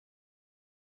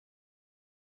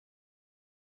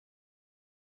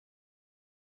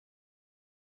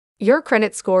Your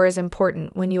credit score is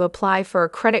important when you apply for a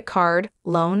credit card,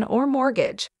 loan, or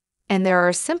mortgage, and there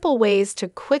are simple ways to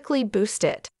quickly boost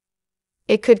it.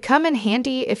 It could come in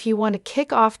handy if you want to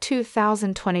kick off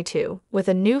 2022 with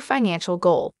a new financial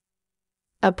goal.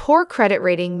 A poor credit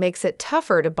rating makes it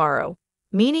tougher to borrow,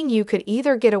 meaning you could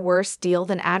either get a worse deal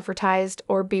than advertised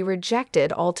or be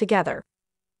rejected altogether.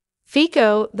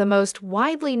 FICO, the most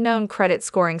widely known credit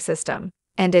scoring system,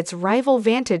 and its rival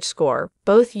Vantage Score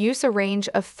both use a range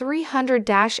of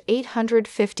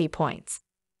 300-850 points.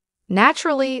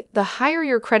 Naturally, the higher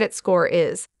your credit score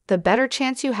is, the better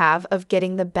chance you have of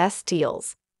getting the best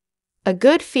deals. A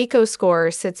good FICO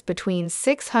score sits between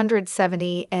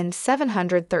 670 and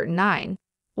 739,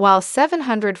 while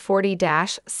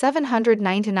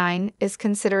 740-799 is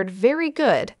considered very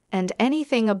good and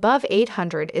anything above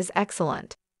 800 is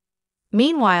excellent.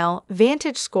 Meanwhile,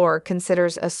 Vantage Score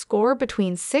considers a score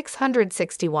between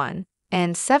 661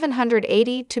 and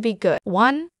 780 to be good.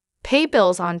 1. Pay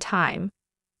bills on time.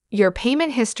 Your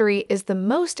payment history is the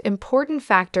most important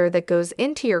factor that goes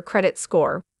into your credit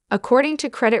score, according to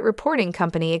credit reporting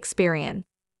company Experian.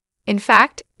 In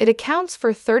fact, it accounts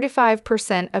for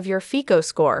 35% of your FICO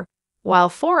score, while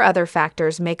 4 other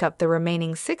factors make up the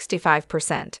remaining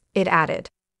 65%, it added.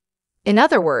 In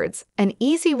other words, an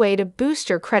easy way to boost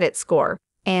your credit score,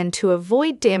 and to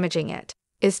avoid damaging it,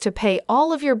 is to pay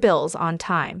all of your bills on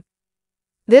time.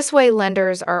 This way,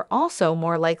 lenders are also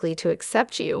more likely to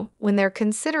accept you when they're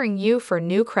considering you for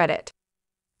new credit.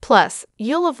 Plus,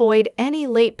 you'll avoid any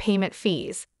late payment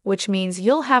fees, which means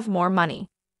you'll have more money.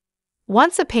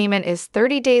 Once a payment is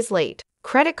 30 days late,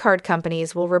 credit card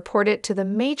companies will report it to the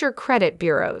major credit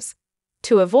bureaus.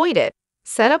 To avoid it,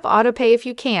 set up autopay if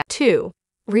you can. 2.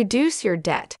 Reduce your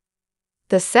debt.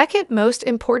 The second most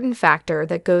important factor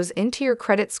that goes into your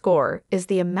credit score is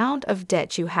the amount of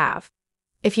debt you have.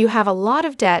 If you have a lot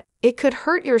of debt, it could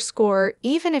hurt your score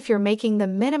even if you're making the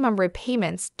minimum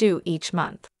repayments due each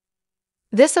month.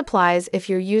 This applies if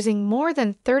you're using more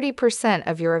than 30%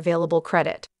 of your available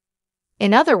credit.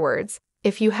 In other words,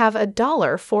 if you have a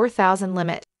 $4,000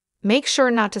 limit, make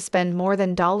sure not to spend more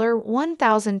than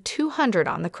 $1,200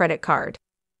 on the credit card.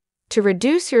 To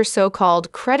reduce your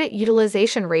so-called credit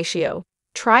utilization ratio,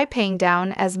 try paying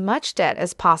down as much debt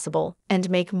as possible and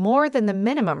make more than the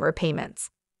minimum repayments.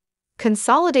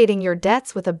 Consolidating your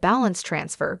debts with a balance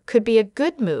transfer could be a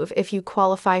good move if you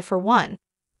qualify for one,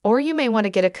 or you may want to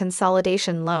get a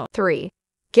consolidation loan. 3.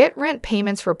 Get rent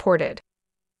payments reported.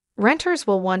 Renters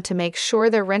will want to make sure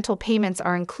their rental payments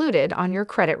are included on your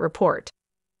credit report.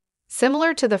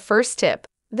 Similar to the first tip,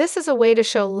 this is a way to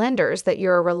show lenders that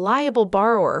you're a reliable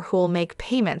borrower who will make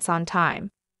payments on time.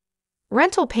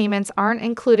 Rental payments aren't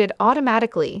included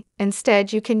automatically.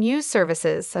 Instead, you can use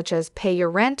services such as Pay Your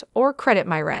Rent or Credit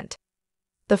My Rent.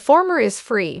 The former is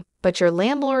free, but your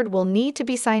landlord will need to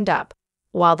be signed up,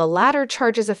 while the latter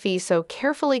charges a fee, so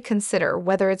carefully consider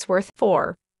whether it's worth it.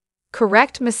 4.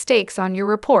 Correct mistakes on your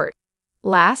report.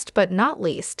 Last but not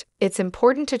least, it's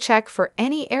important to check for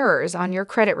any errors on your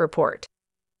credit report.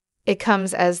 It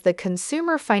comes as the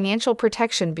Consumer Financial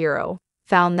Protection Bureau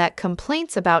found that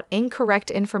complaints about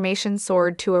incorrect information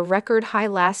soared to a record high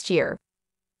last year.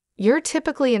 You're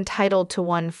typically entitled to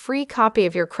one free copy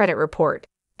of your credit report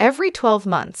every 12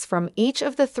 months from each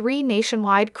of the 3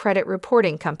 nationwide credit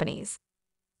reporting companies.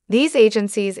 These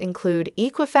agencies include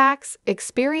Equifax,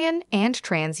 Experian, and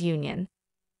TransUnion.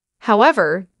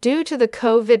 However, due to the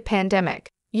COVID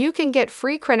pandemic, you can get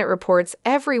free credit reports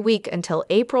every week until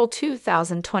April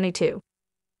 2022.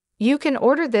 You can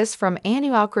order this from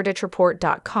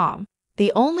annualcreditreport.com,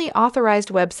 the only authorized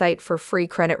website for free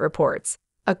credit reports,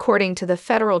 according to the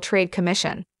Federal Trade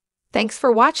Commission. Thanks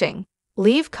for watching.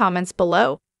 Leave comments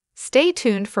below. Stay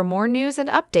tuned for more news and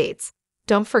updates.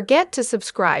 Don't forget to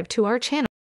subscribe to our channel.